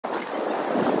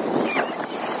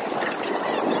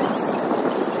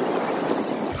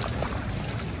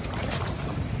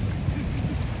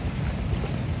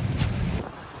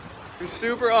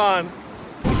super on.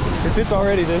 If it's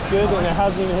already this good and it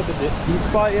hasn't even hit the deep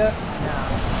spot yet.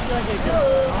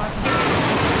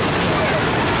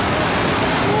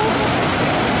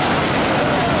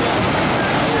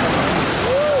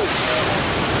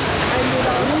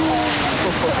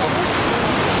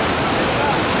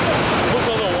 Look at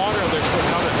all the water up there still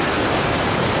coming.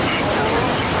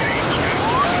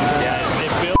 Yeah,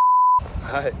 it feels.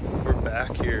 Hi, we're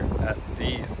back here at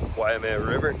the Waimea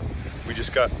River. We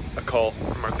just got a call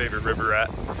from our favorite river rat,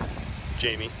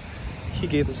 Jamie. He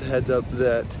gave us a heads up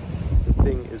that the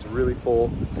thing is really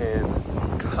full and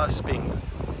cusping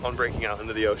on breaking out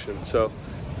into the ocean. So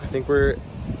I think we're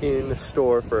in the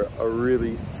store for a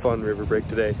really fun river break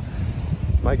today.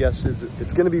 My guess is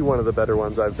it's gonna be one of the better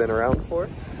ones I've been around for.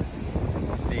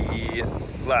 The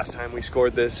last time we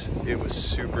scored this, it was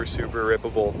super, super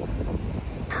rippable.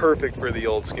 Perfect for the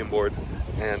old skimboard.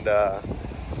 And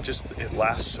just it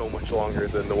lasts so much longer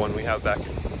than the one we have back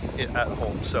at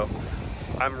home. So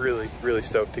I'm really, really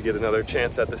stoked to get another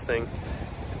chance at this thing.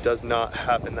 It does not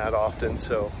happen that often,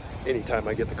 so anytime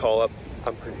I get the call up,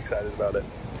 I'm pretty excited about it.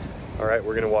 All right,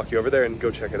 we're gonna walk you over there and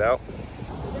go check it out.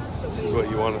 This is what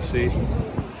you wanna see.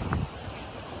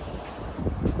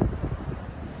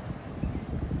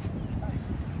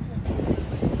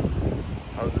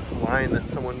 How's this line that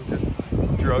someone just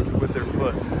drugged with their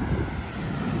foot?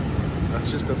 That's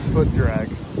just a foot drag.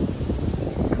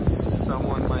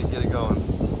 Someone might get it going.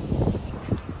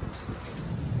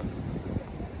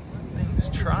 Thing's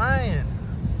trying.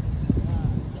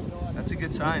 That's a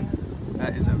good sign.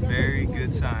 That is a very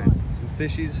good sign. Some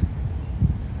fishies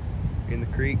in the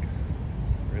creek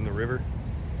or in the river.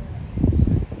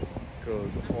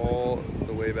 Goes all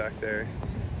the way back there.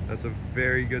 That's a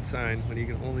very good sign when you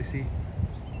can only see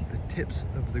the tips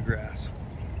of the grass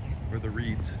or the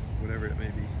reeds, whatever it may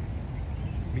be.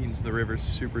 Means the river's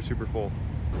super, super full.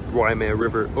 Waimea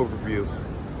River overview.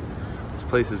 This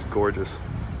place is gorgeous.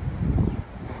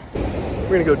 We're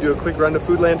gonna go do a quick run to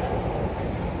Foodland,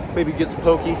 maybe get some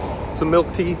pokey, some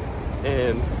milk tea,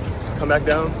 and come back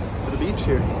down to the beach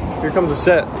here. Here comes a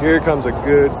set. Here comes a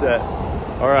good set.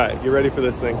 All right, you ready for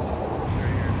this thing?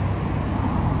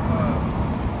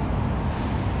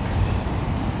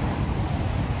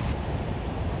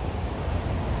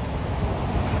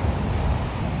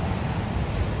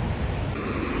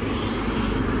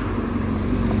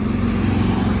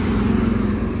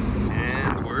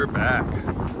 Back.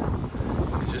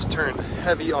 It just turned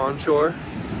heavy onshore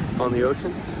on the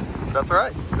ocean. That's all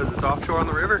right, because it's offshore on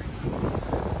the river.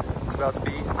 It's about to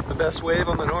be the best wave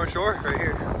on the North Shore right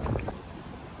here.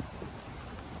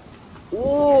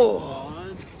 Whoa!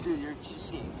 Dude, you're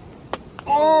cheating.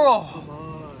 Oh! Come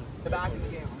on. I'm back in the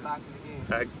game. I'm back in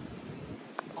the game.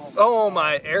 Oh,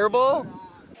 my air ball?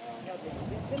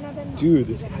 Dude,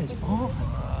 this guy's on.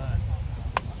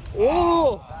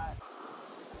 Oh!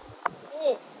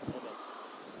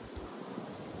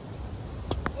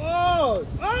 Oh!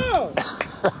 Oh!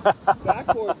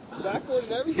 Backboard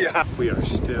and everything. Yeah. We are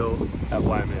still at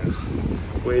Waimea,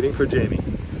 waiting for Jamie.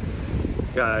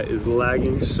 Guy is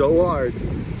lagging so hard.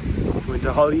 Went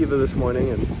to Haleiwa this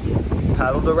morning and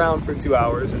paddled around for 2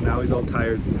 hours, and now he's all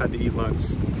tired, had to eat lunch.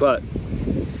 But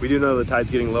we do know the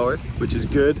tide's getting lower, which is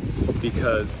good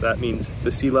because that means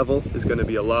the sea level is going to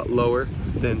be a lot lower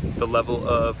than the level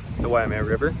of the Waimea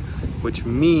River, which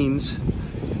means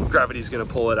gravity's gonna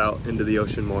pull it out into the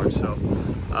ocean more. So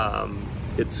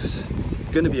it's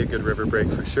gonna be a good river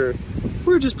break for sure.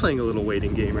 We're just playing a little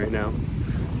waiting game right now.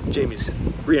 Jamie's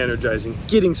re-energizing,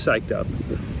 getting psyched up,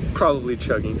 probably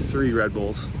chugging 3 Red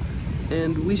Bulls,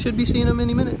 and we should be seeing him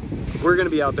any minute. We're gonna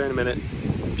be out there in a minute.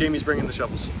 Jamie's bringing the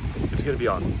shovels. It's gonna be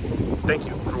on. Thank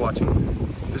you for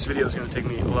watching. This video is gonna take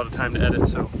me a lot of time to edit,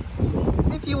 so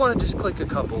if you want to just click a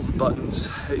couple buttons,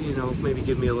 you know, maybe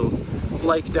give me a little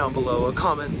like down below, a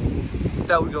comment,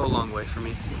 that would go a long way for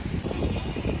me.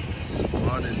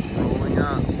 Spotted rolling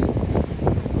up.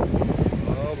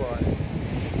 Oh boy.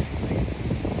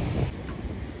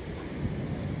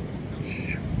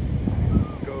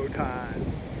 Go time.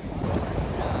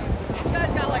 These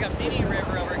guys got like a mini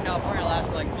river over in California, lasts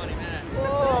for like 20 minutes.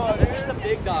 Whoa, this is the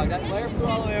big dog. That Blair flew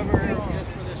all the way over just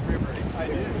for this river. I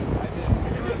did.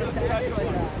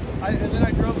 And then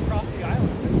I drove across the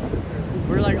island.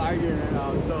 We're like arguing right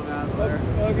now. I'm so mad, Blair.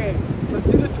 Okay, let's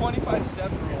do the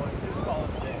 25-step rule and just call it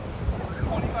a day.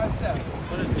 25 steps.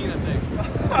 What does Tina think?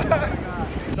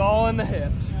 It's all in the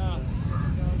hips.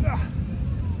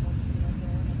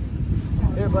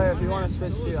 Here, Blair, if you want to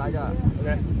switch too, I got.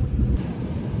 Okay.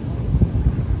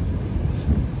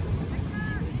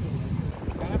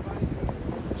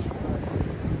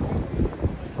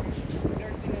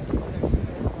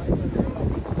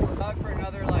 Dog for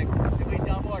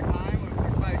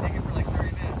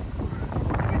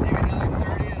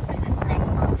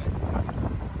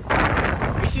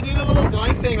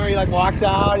thing where he like walks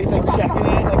out, he's like checking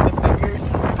it, like the fingers. I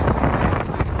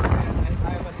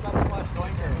have a Sasquatch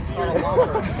doinker.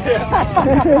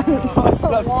 A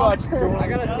Sasquatch doinker.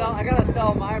 I gotta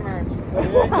sell my merch.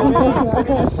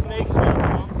 Snakes on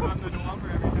the door for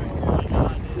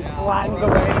everything. Just flattens the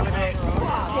way with it.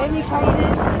 Jamie comes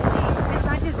in, it's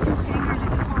not just 2 fingers,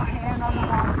 it's just one hand on the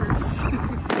lockers.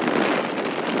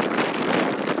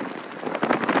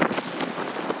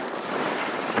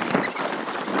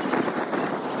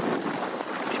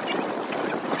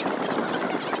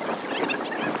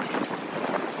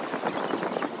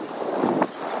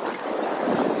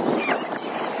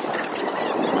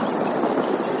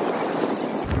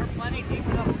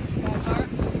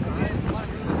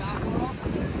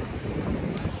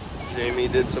 Jamie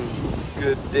did some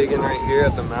good digging right here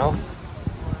at the mouth.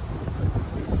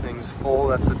 Thing's full.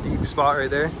 That's a deep spot right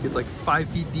there. It's like 5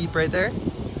 feet deep right there.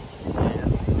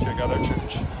 And check out our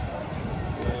church.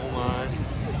 Oh my.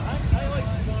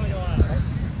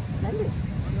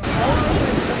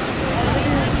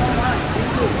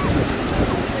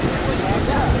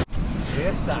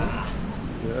 Yes, sir.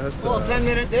 Yes, Little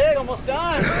 10-minute dig, almost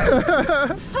done.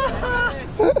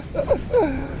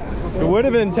 It would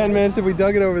have been 10 minutes if we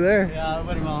dug it over there. Yeah, it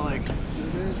would have been like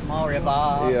small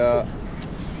ribeye. Yeah.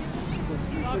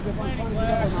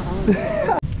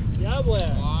 Yeah, boy.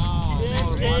 Wow.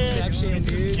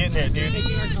 Getting it,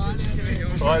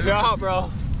 dude. Watch out, bro.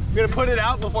 I'm gonna put it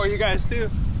out before you guys too.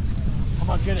 Come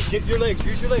on, get it. Get your legs.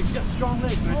 Use your legs. You got strong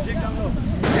legs, man. Dig down low.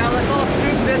 Yeah, let's all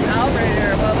scoop this out right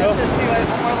here. But let's just see like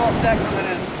one more little set coming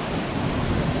in.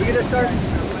 We can just start.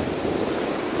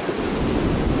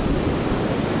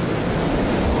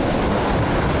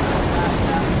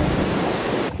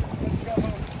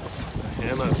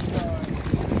 Hammers.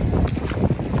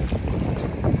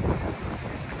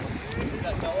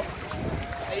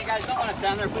 Hey, you guys don't want to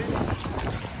stand there, please?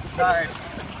 Sorry.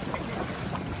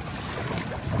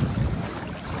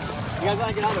 You guys want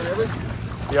to get out of the river?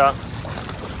 Yeah.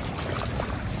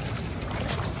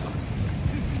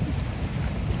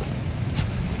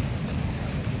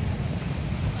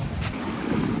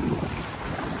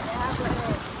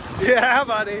 Yeah,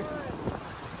 buddy.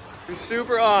 You're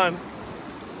super on.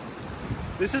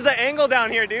 This is the angle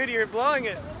down here, dude. You're blowing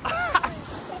it.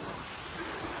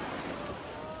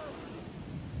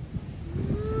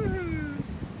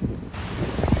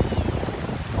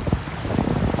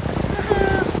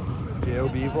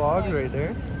 JOB vlog right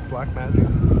there. Black Magic.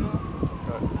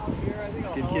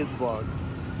 Skid Kids vlog.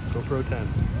 GoPro 10.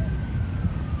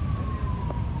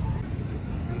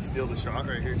 Steal the shot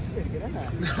right here.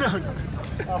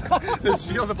 Let's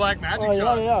steal the Black Magic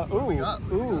shot. Yeah. What do we got?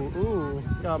 Ooh.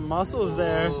 Got muscles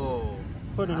there. Oh,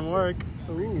 Put in work.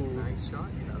 Ooh. Nice shot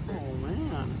you got there. Oh,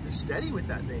 man. You're steady with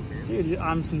that thing, man. Dude,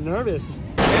 I'm nervous.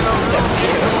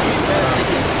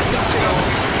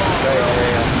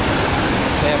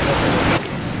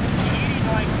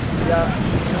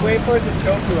 Yeah. Wait for it to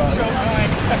choke you out.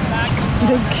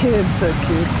 The kid, the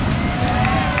kid.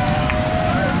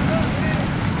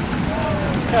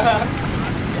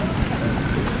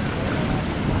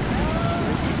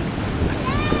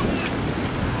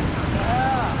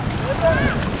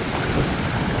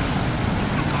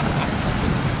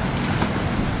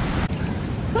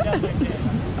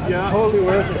 That's totally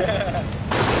worth it.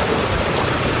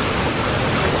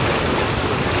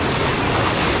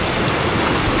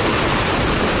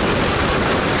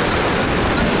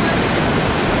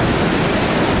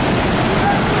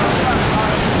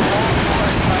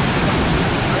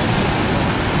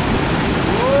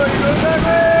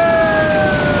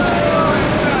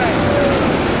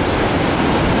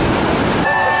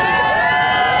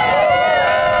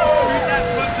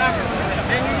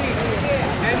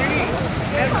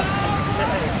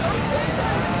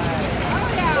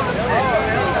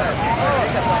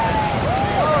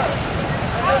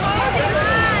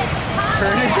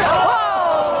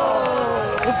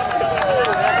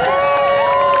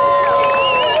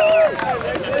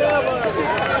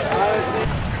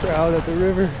 Crowd at the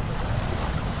river.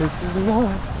 This is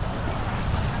nuts.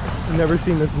 I've never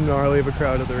seen this gnarly of a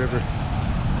crowd at the river.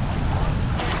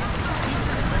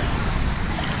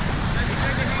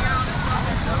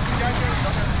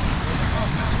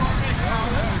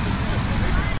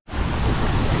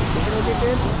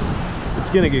 It's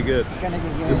gonna get good. It's gonna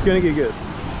get good. It's gonna get good.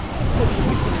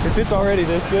 If it's already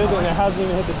this good and it hasn't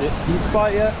even hit the deep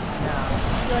spot yet.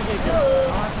 It's gonna get good.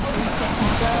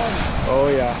 Oh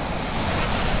yeah.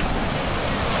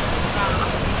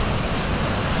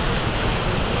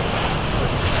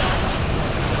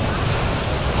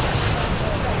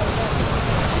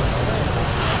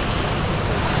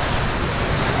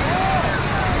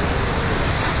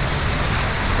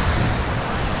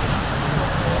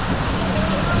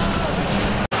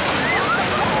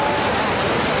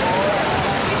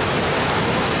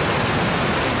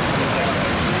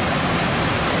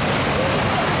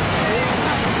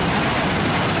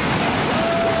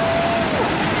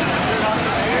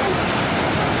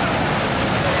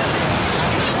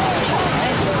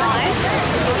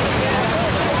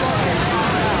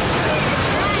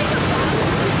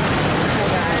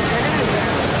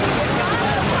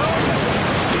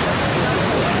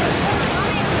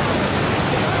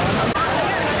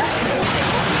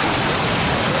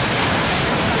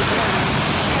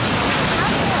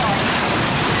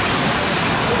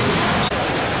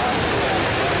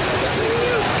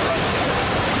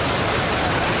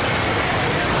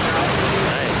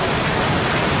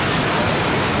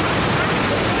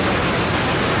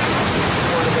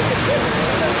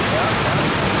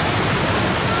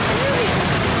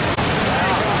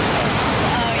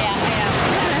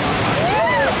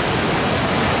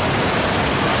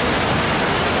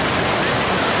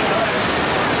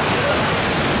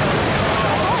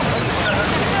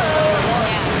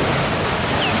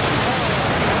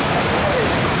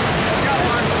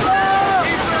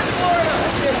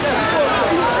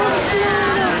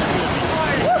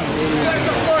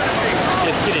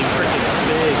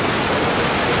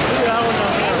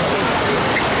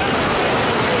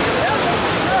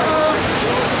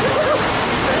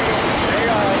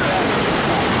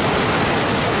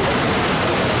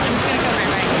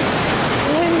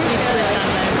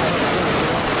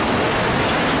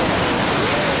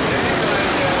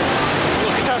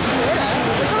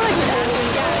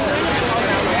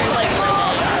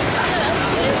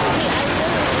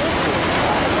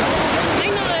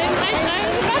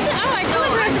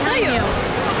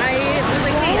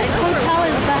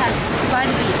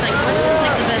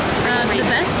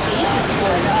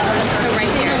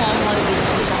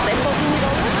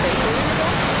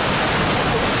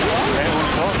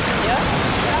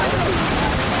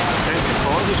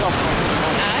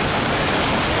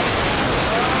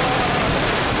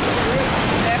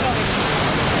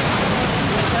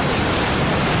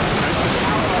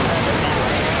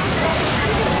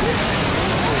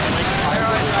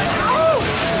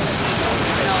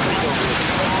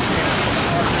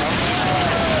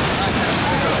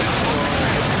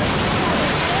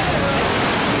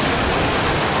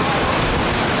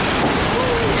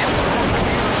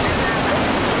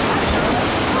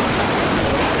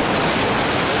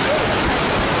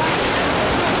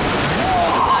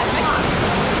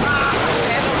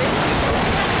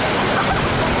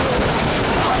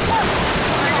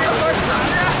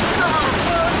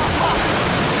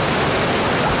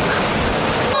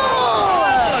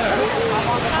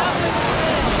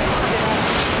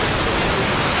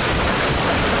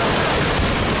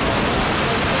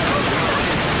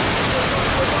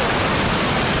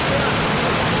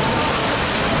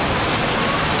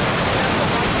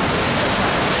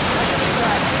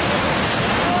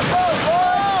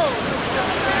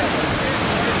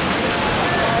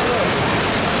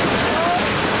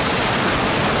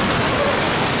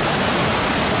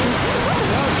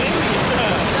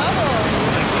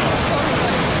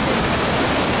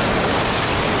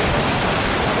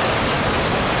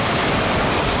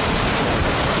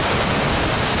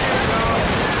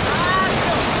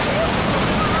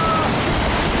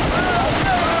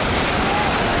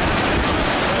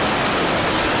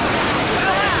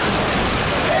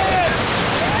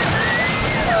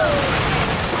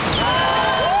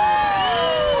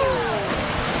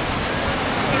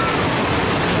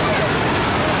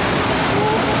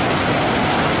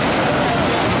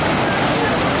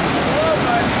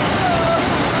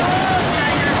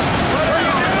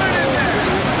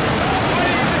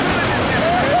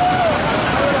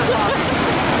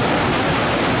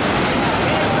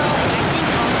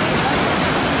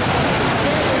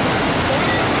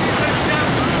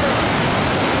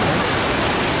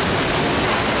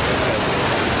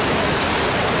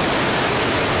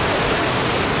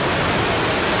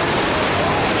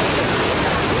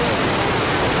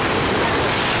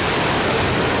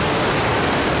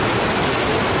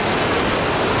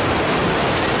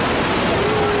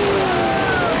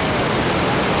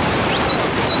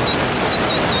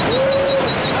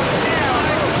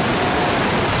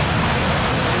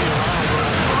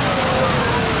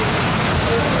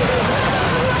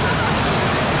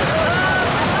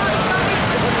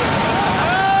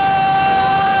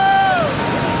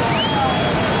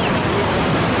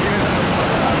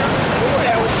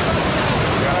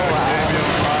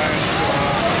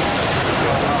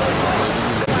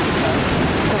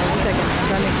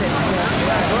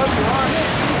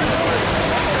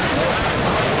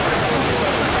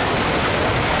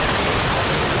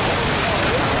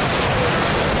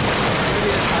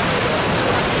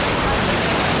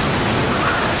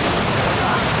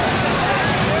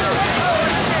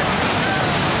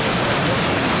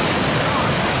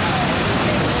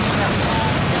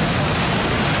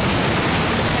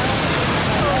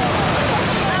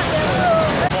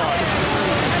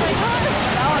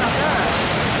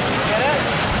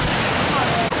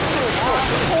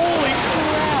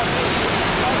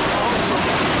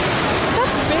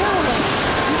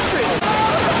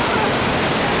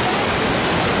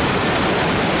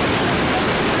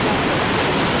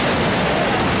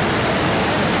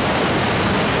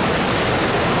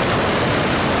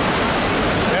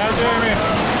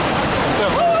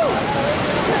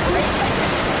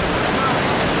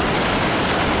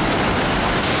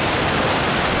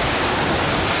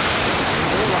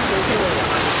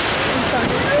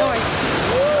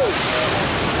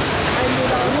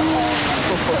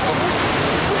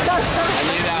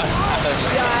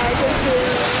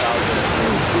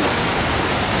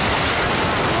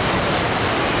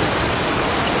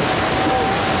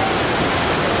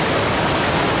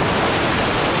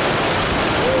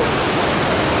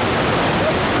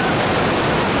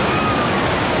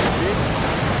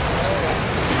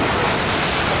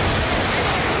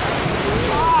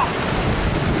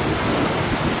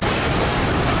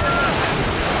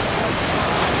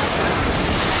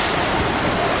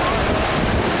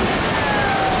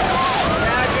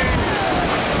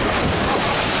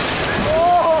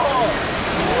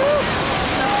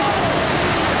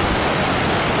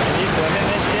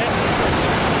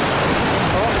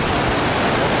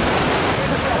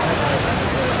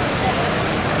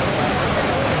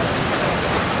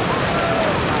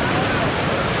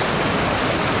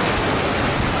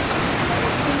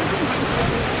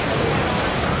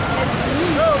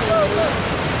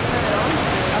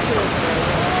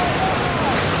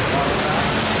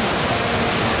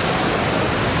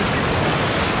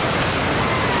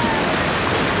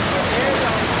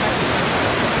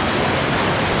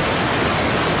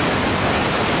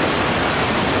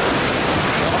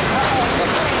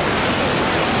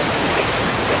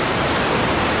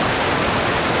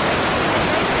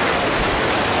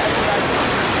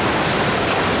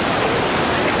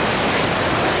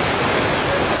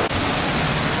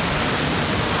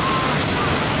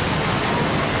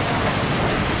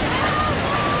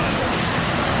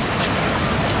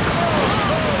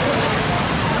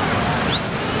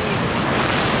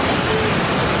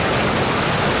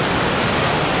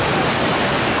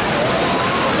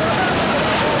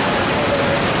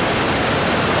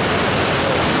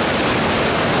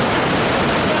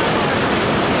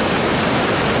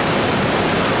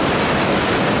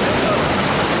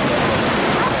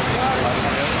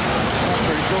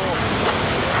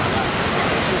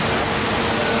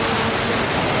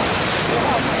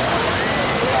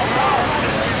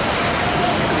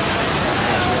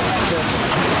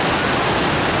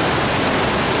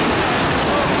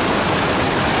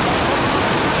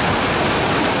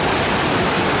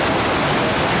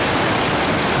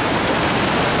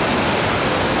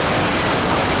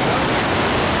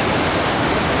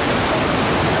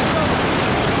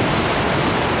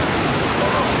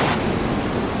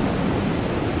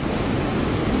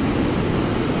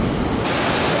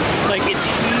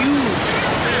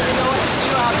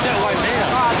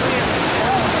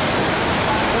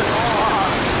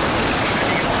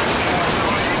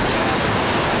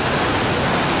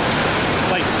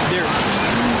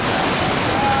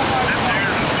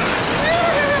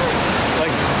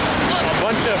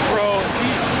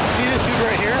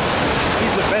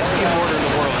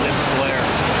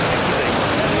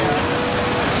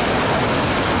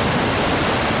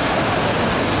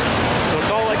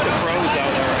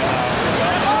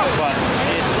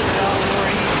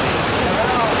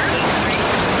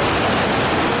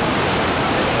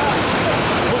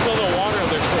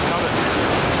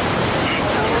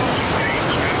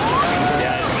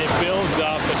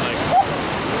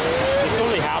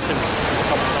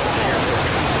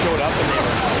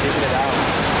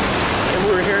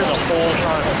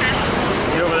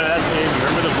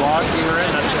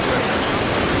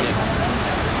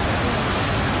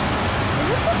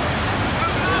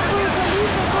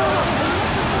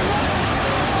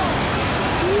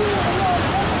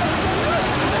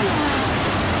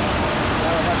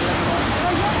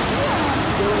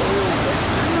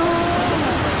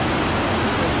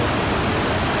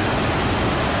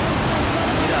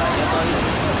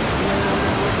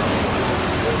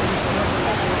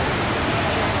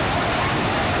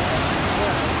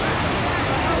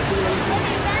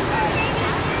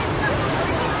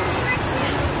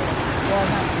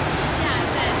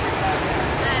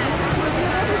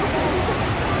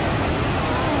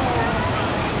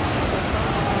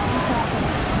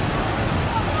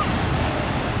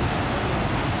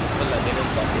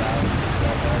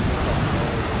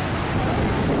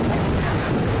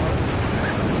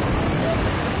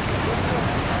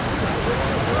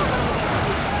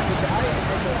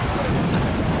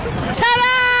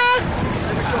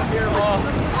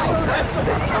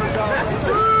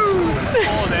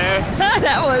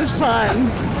 That was fun.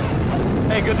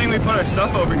 Hey, good thing we put our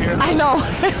stuff over here. I know.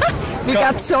 We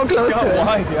got so close to it.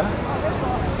 Wide, yeah.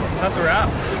 That's a wrap.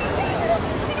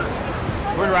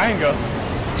 Where'd Ryan go?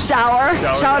 Shower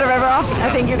the river off.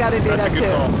 I think you gotta do That's that a good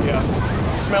too. call,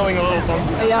 yeah. Smelling a little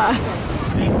funky. Yeah.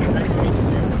 Nice to meet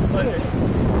you. Pleasure.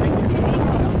 Thank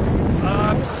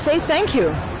you. Say thank you.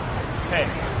 Hey,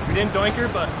 we didn't doink her,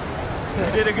 but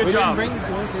we did a good job.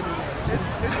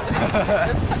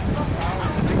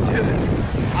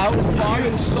 I was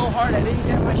bogging so hard, I didn't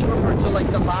get my shortboard until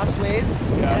like the last wave,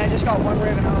 and I just got one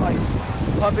wave and I was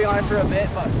like pumping on it for a bit,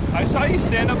 but... I saw you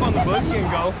stand up on the boogie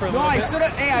and go for a little bit. No, I stood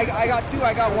up, hey, I got two,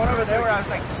 I got one over there where I was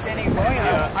like standing and going,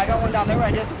 and I got one down there where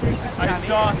I did the 360.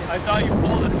 I saw you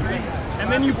pull the three,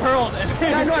 and then you pearled.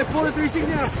 Yeah, I know, I pulled a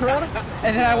 360 and I pearled,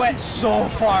 and then I went so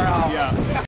far out. Yeah.